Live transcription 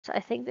So I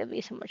think that'd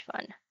be so much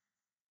fun.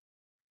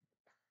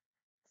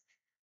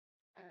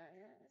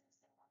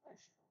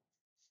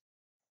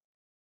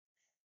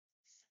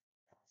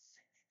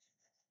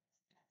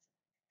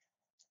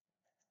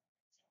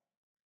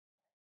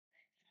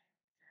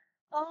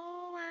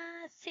 Oh,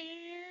 I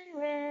see in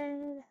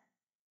red.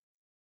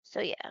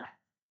 So yeah.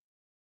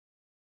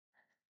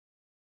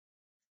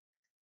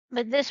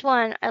 But this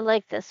one, I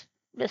like this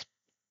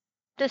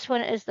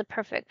one is the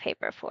perfect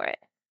paper for it.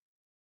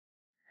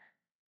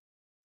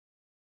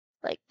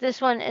 Like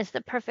this one is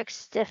the perfect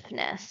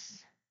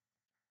stiffness.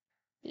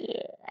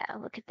 Yeah,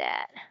 look at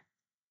that.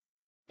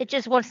 It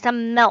just wants to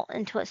melt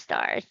into a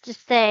star. It's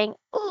just saying,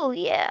 "Oh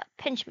yeah,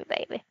 pinch me,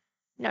 baby."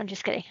 No, I'm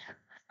just kidding.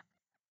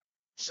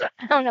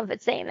 I don't know if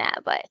it's saying that,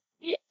 but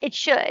it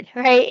should,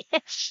 right?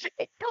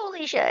 It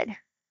totally should.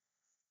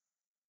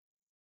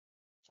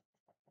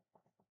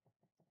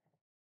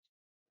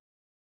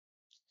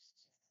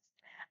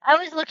 I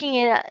was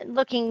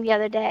looking the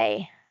other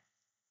day,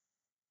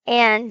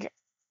 and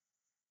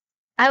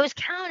I was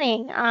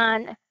counting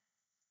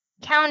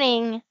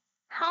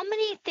how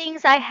many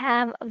things I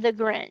have of the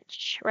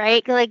Grinch,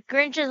 right? Like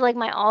Grinch is like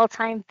my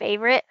all-time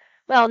favorite.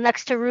 Well,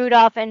 next to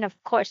Rudolph and of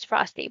course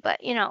Frosty,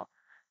 but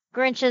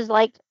Grinch is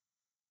like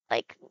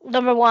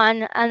number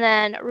one, and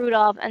then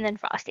Rudolph, and then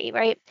Frosty,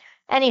 right?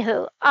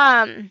 Anywho,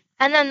 and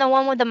then the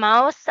one with the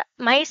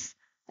mice.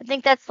 I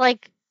think that's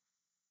like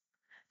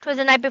 "'Twas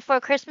the Night Before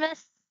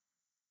Christmas,"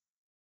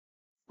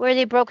 where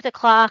they broke the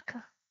clock.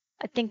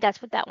 I think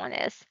that's what that one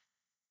is.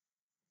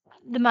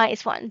 The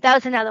mice one. That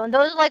was another one.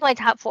 Those are like my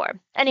top four.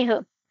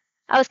 Anywho,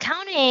 I was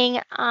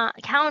counting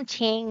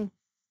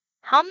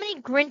how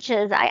many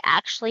Grinches I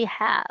actually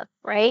have,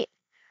 right?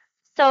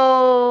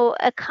 So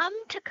I come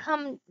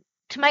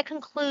to my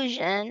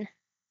conclusion,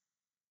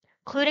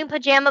 including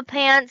pajama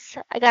pants.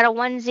 I got a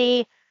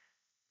onesie,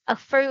 a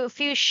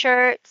few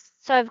shirts.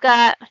 So I've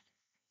got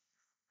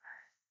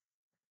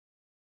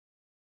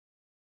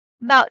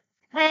about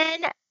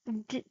 10,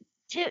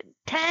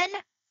 10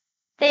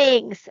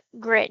 things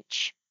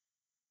Grinch.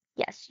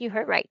 Yes, you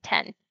heard right,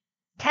 10.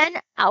 10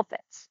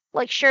 outfits.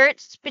 Like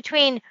shirts,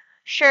 between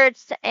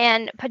shirts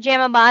and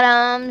pajama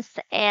bottoms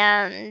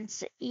and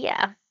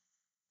yeah,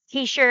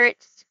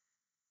 t-shirts.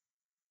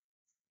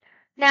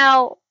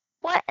 Now,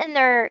 what in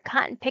their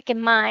cotton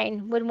picking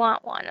mind would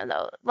want one of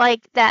those?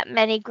 Like that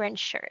many Grinch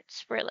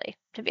shirts, really,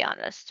 to be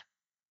honest.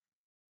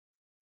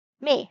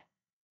 Me.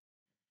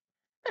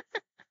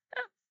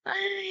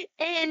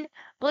 And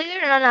believe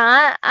it or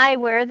not, I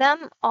wear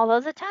them all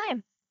of the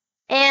time.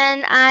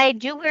 And I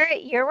do wear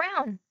it year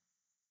round.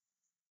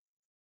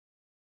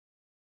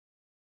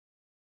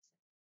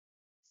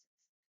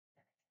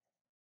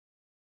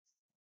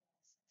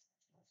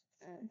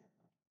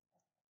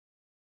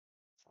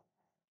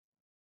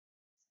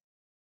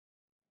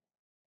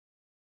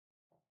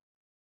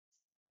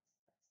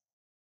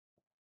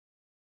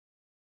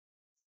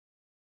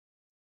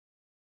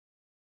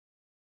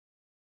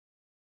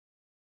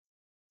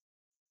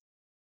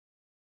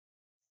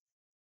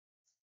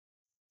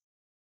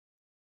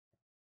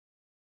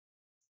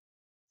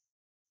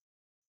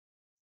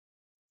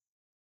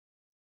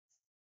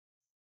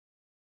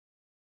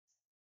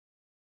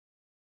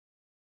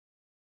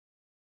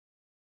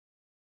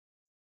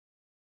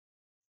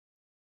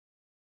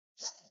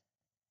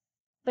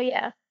 But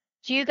yeah,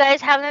 do you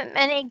guys have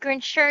many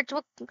Grinch shirts?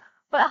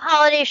 What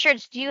holiday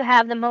shirts do you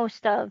have the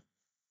most of?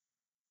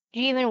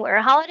 Do you even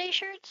wear holiday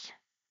shirts?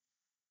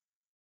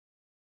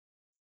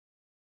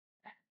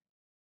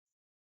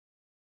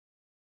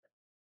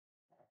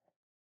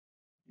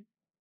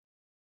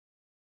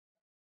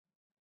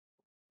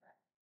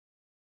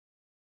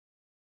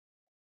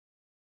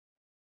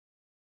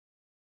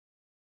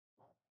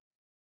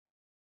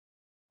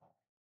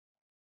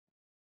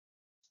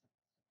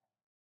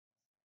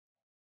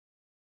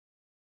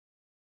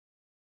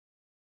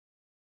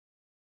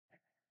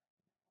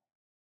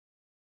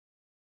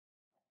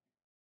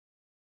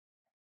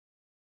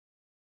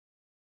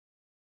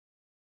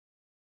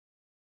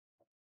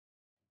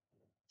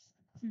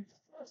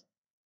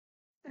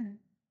 Mm.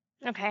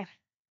 Okay.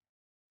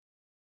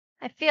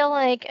 I feel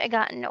like I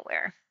got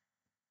nowhere.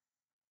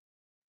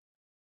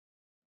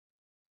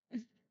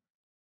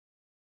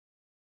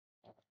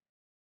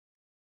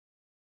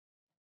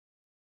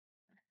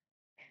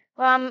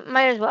 Well,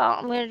 might as well.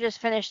 I'm gonna just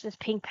finish this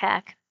pink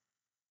pack.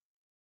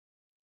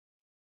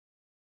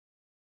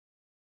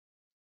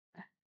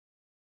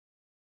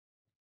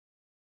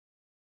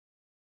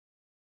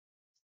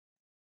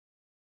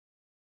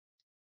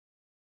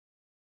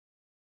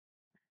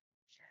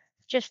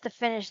 Just to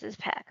finish this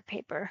pack of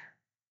paper.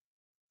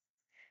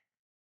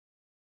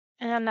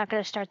 And I'm not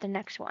gonna start the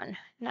next one.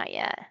 Not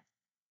yet.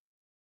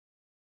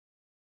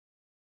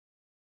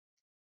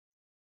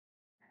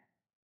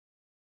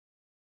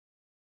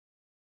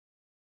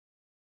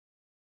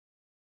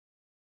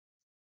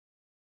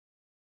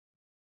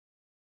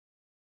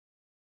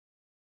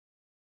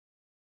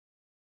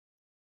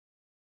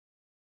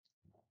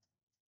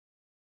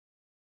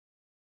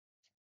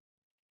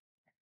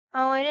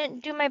 Oh, I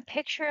didn't do my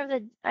picture of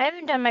the. I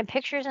haven't done my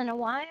pictures in a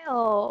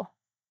while.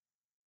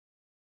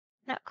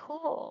 Not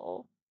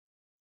cool.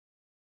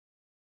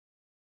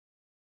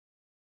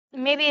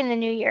 Maybe in the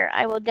new year,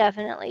 I will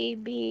definitely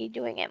be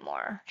doing it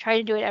more. Try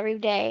to do it every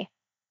day.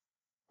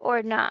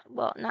 Or not,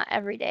 well, not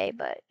every day,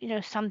 but, you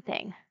know,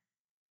 something.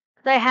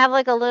 'Cause I have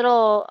like a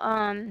little,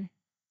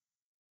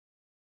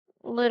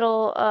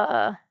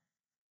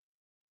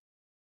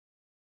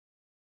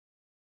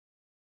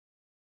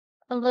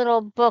 a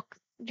little book,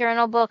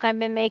 journal book I've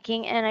been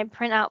making, and I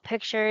print out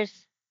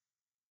pictures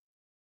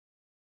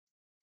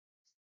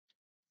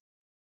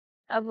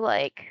of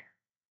like,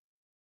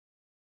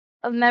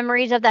 of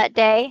memories of that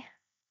day.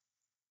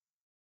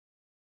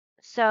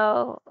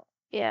 So,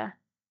 yeah.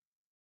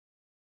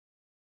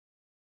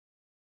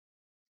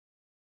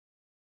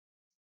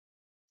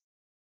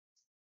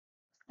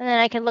 And then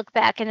I can look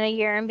back in a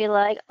year and be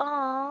like,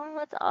 oh,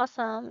 that's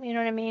awesome. You know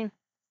what I mean?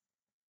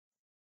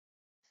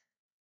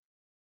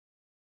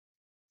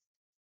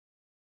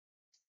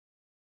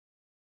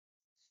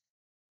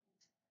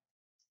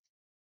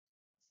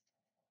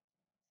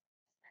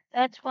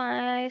 That's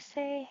why I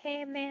say,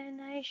 hey man,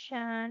 nice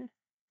shine.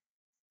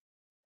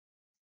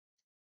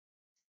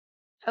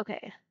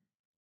 Okay,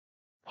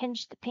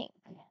 pinch the pink.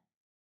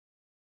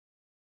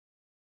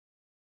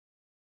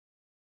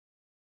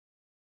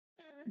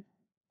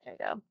 There you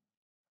go.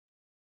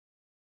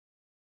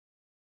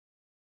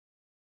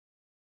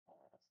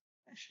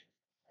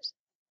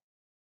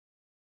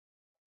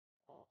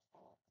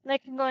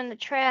 That can go in the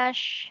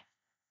trash.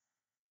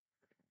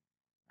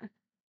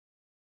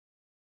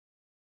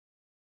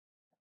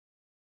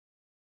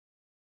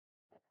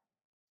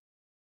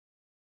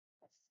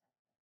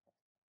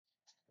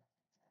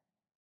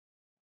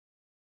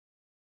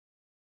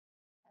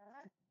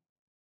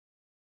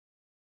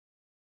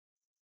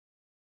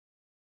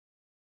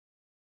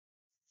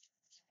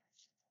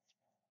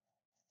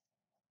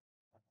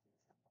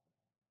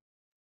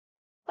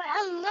 Well,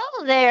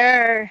 hello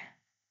there,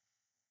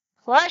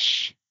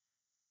 plush.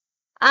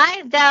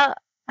 I doubt,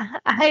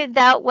 I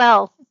doubt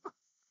well.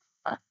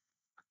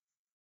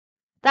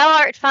 Thou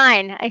art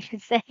fine, I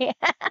should say.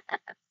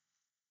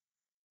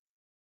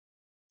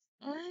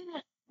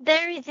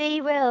 There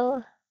thee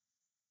will.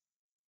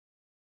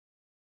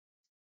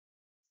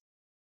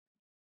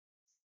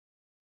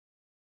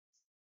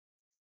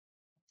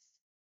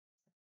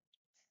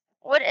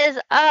 What is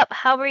up?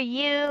 How are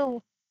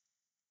you?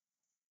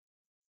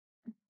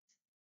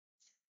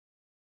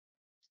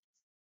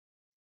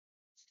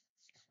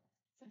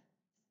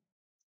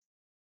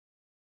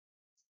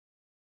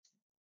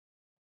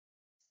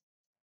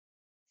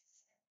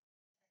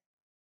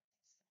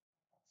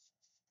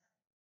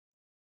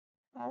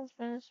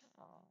 Husband's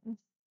phone.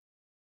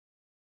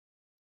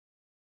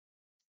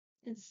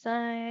 It's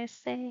I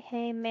say,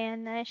 hey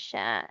man, nice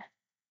shot.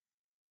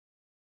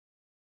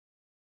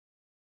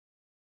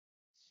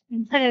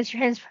 What is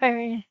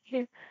transpiring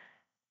here?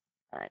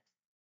 Uh,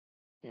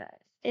 no,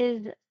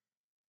 is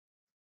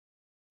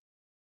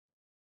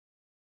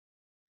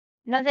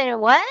nothing.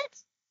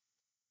 What?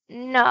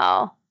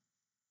 No,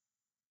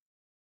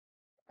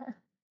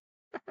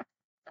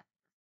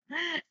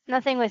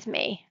 nothing with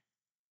me.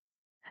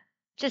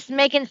 Just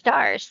making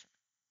stars.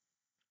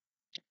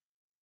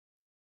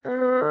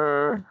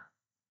 I'm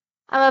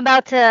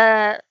about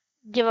to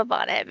give up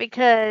on it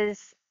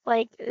because,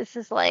 like, this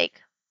is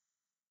like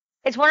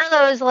it's one of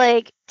those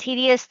like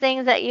tedious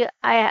things that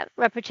I have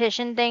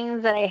repetition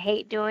things that I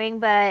hate doing,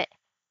 but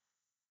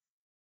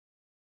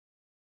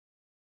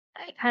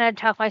I kind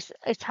of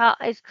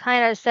I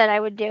kind of said I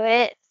would do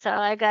it, so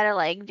I gotta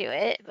like do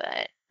it,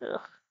 but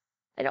ugh,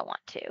 I don't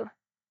want to.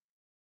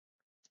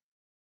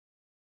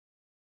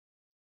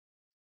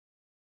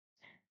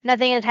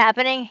 Nothing is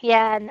happening.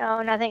 Yeah,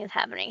 no, nothing is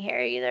happening here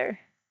either.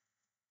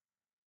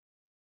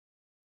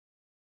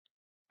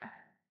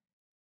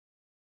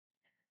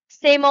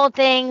 Same old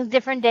things,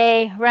 different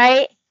day,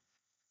 right?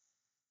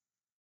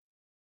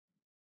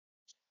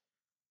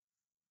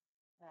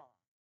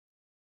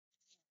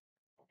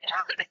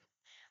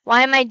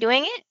 Why am I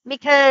doing it?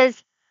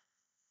 Because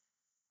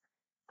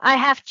I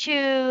have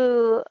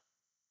to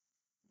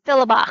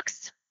fill a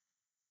box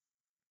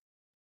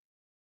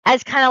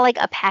as kind of like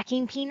a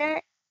packing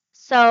peanut.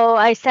 So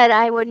I said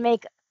I would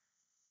make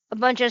a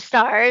bunch of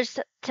stars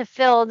to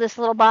fill this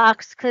little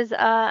box because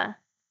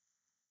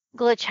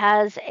Glitch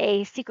has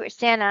a Secret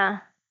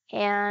Santa,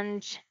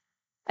 and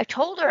I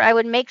told her I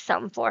would make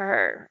some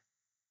for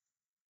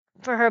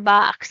her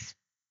box.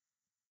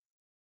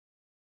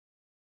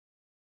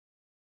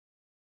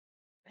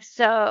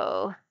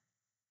 So,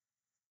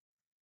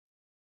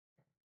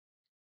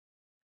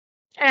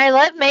 and I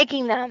love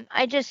making them.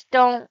 I just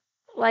don't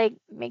like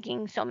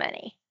making so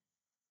many.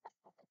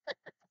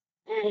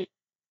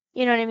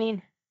 You know what I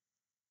mean?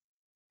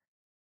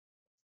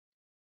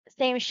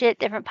 Same shit,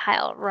 different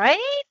pile, right?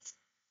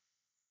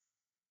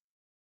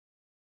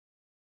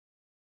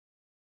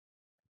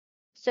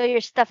 So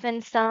you're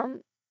stuffing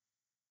some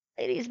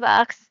lady's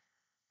box.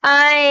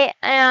 I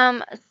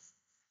am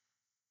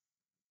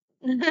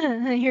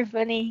You're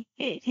funny.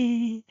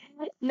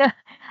 No,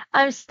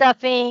 I'm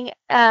stuffing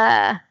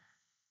a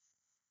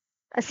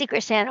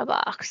Secret Santa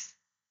box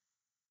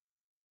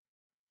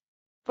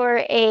for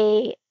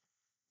a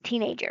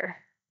teenager.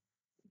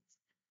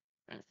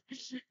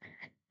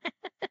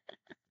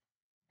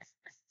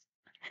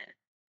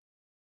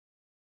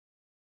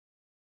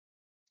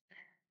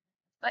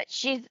 But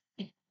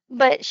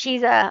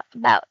she's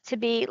about to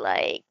be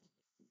like,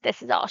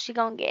 this is all she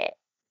gonna get.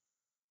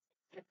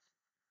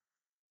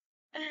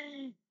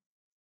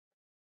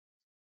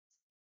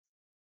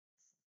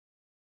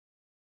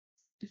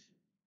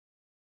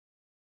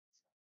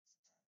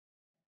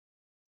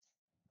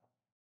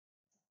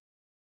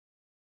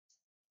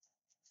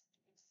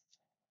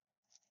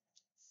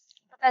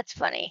 That's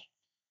funny.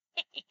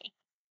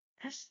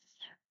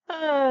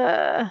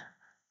 Uh,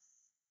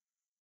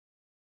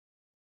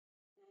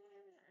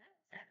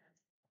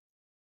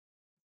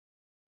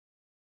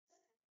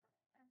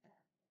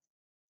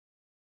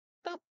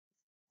 boop.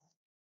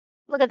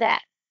 Look at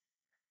that.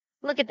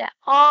 Look at that.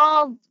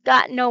 All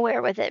got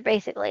nowhere with it,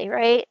 basically,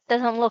 right?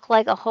 Doesn't look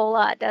like a whole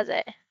lot, does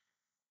it?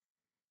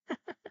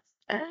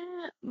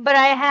 But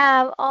I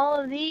have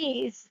all of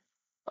these.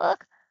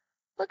 Look,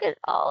 look at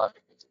all of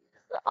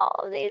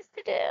these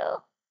to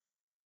do.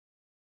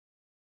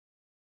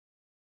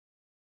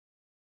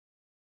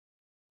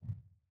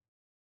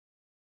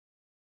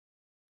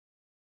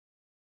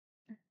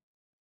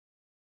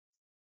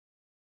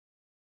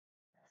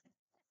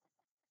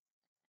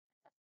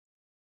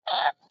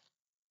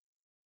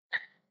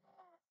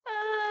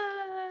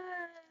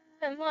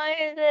 And why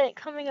is it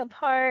coming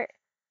apart?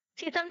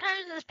 See,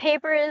 sometimes this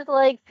paper is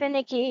like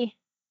finicky.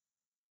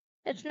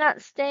 It's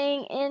not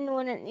staying in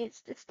when it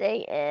needs to stay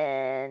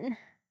in.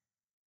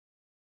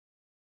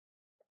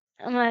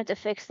 I'm gonna have to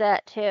fix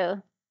that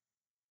too.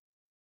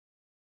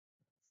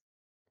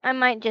 I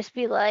might just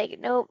be like,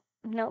 nope,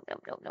 nope,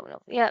 nope, nope, nope,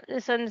 nope. Yep,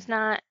 this one's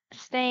not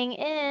staying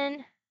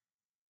in.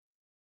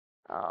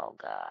 Oh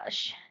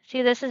gosh.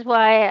 See, this is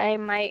why I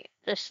might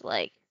just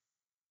like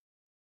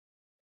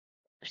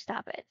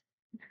stop it.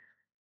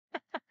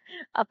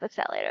 I'll fix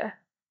that later.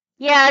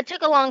 Yeah, it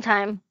took a long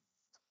time,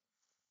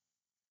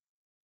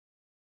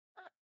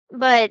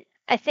 but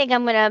I think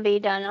I'm gonna be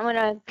done. I'm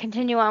gonna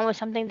continue on with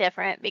something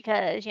different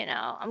because,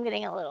 I'm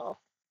getting a little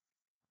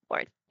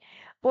bored.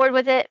 Bored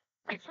with it.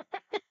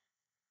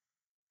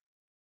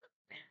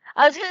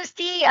 I was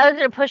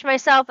gonna push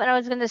myself and I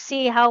was gonna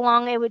see how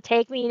long it would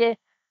take me to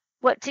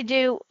what to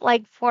do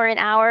like for an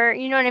hour.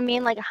 You know what I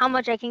mean? Like how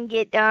much I can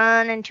get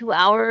done in 2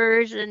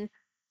 hours and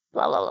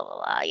blah blah blah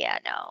blah blah. Yeah,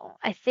 no.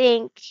 I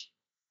think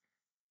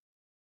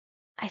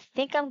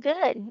I'm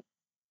good.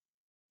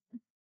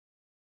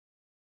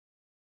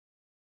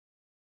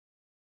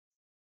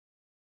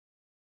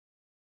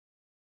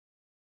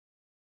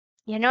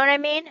 You know what I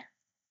mean?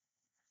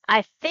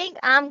 I think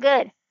I'm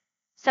good.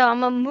 So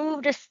I'm gonna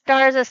move the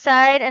stars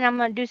aside and I'm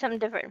gonna do something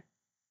different.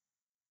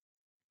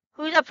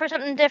 Who's up for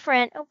something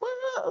different?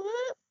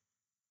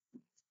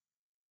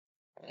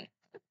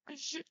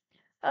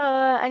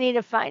 I need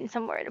to find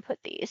somewhere to put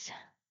these.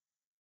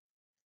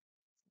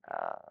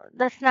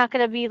 That's not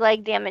gonna be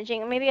like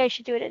damaging. Maybe I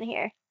should do it in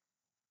here.